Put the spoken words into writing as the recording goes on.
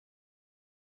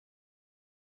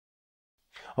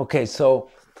Okay, so,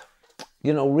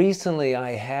 recently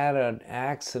I had an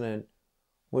accident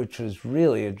which was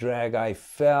really a drag. I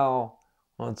fell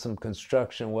on some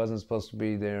construction, wasn't supposed to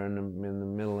be there in the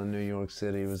middle of New York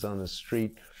City. It was on the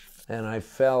street, and I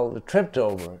tripped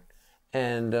over it,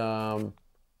 and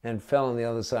fell on the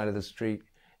other side of the street.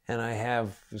 And I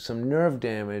have some nerve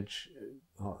damage,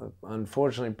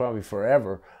 unfortunately, probably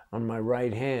forever, on my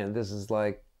right hand. This is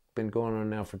like been going on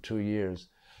now for 2 years.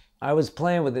 I was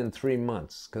playing within 3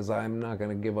 months because I'm not going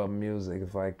to give up music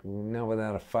if not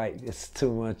without a fight. It's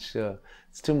too much.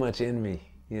 It's too much in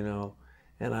me,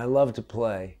 and I love to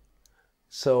play.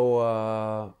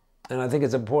 So, and I think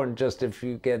it's important, just if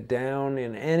you get down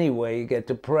in any way, you get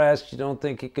depressed, you don't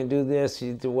think you can do this,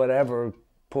 you do whatever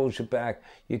pulls you back,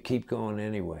 you keep going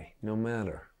anyway, no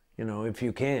matter, if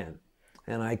you can.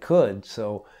 And I could,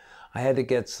 so I had to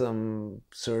get some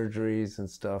surgeries and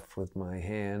stuff with my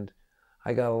hand.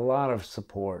 I got a lot of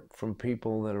support from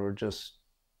people that were just,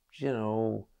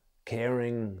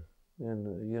 caring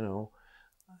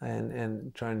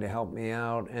and trying to help me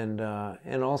out, and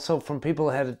also from people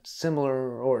who had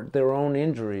similar or their own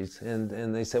injuries,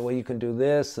 and they said, well, you can do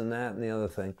this and that and the other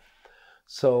thing.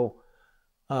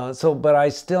 But I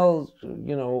still,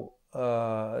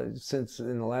 since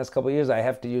in the last couple of years, I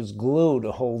have to use glue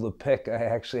to hold the pick. I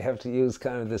actually have to use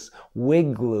kind of this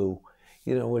wig glue,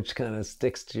 which kind of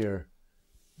sticks to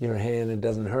your hand and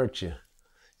doesn't hurt you.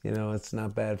 It's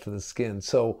not bad for the skin.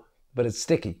 So, but it's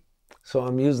sticky. So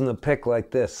I'm using the pick like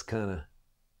this, kind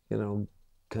of,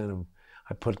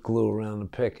 I put glue around the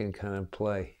pick and kind of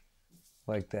play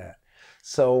like that.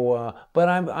 So, but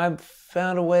I've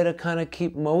found a way to kind of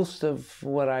keep most of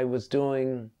what I was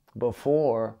doing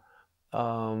before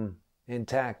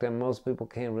intact. And most people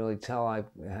can't really tell I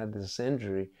had this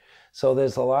injury. So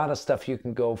there's a lot of stuff you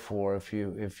can go for if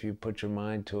you put your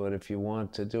mind to it, if you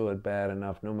want to do it bad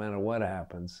enough, no matter what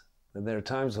happens. And there are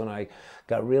times when I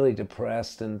got really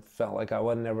depressed and felt like I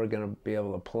wasn't ever going to be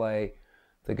able to play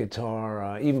the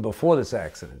guitar, even before this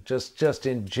accident. Just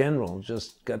in general,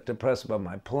 just got depressed about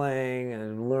my playing,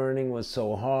 and learning was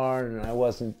so hard, and it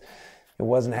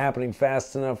wasn't happening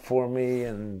fast enough for me,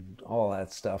 and all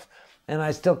that stuff. And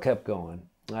I still kept going.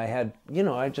 I had,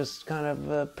 I just kind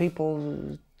of,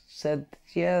 people said,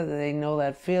 yeah, they know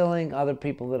that feeling. Other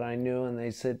people that I knew, and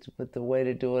they said, but the way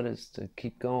to do it is to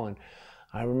keep going.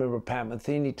 I remember Pat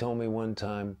Metheny told me one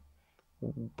time,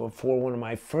 before one of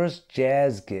my first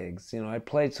jazz gigs, I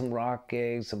played some rock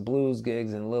gigs, some blues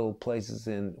gigs in little places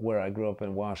where I grew up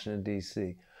in Washington,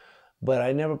 D.C. But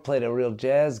I never played a real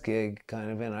jazz gig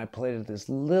and I played at this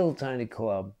little tiny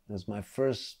club. It was my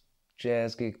first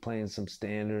jazz gig, playing some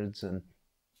standards, and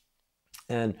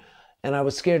I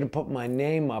was scared to put my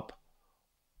name up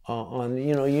on,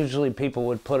 usually people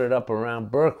would put it up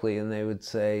around Berkeley and they would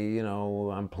say,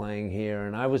 I'm playing here,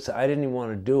 and I didn't even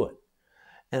want to do it.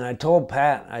 And I told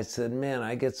Pat, I said, man,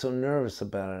 I get so nervous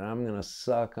about it. I'm going to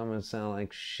suck. I'm going to sound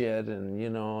like shit. And,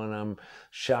 and I'm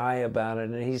shy about it.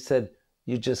 And he said,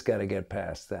 you just got to get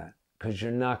past that, because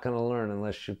you're not going to learn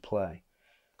unless you play.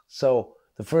 So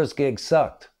the first gig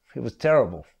sucked. It was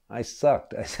terrible. I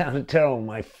sucked. I sounded terrible.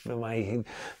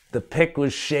 The pick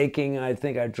was shaking. I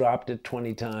think I dropped it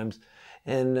 20 times.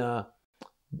 And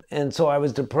so I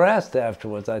was depressed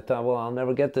afterwards. I thought, well, I'll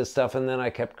never get this stuff. And then I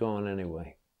kept going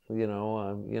anyway.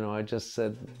 I just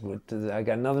said, I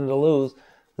got nothing to lose.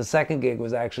 The second gig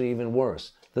was actually even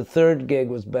worse. The third gig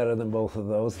was better than both of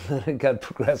those. It got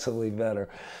progressively better.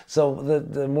 So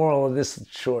the moral of this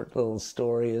short little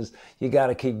story is you got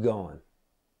to keep going.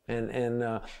 And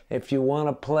if you want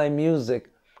to play music,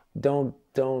 don't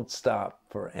stop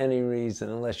for any reason,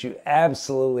 unless you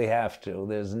absolutely have to.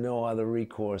 There's no other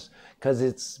recourse, because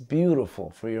it's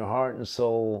beautiful for your heart and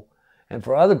soul, and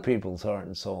for other people's heart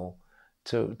and soul,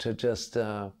 to just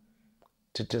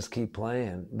keep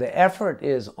playing. The effort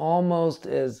is almost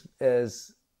as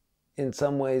in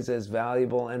some ways as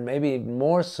valuable, and maybe even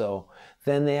more so,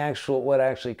 than what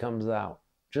actually comes out.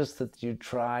 Just that you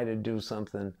try to do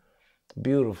something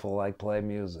beautiful like play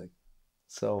music.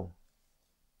 So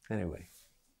anyway,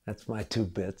 that's my 2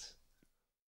 bits.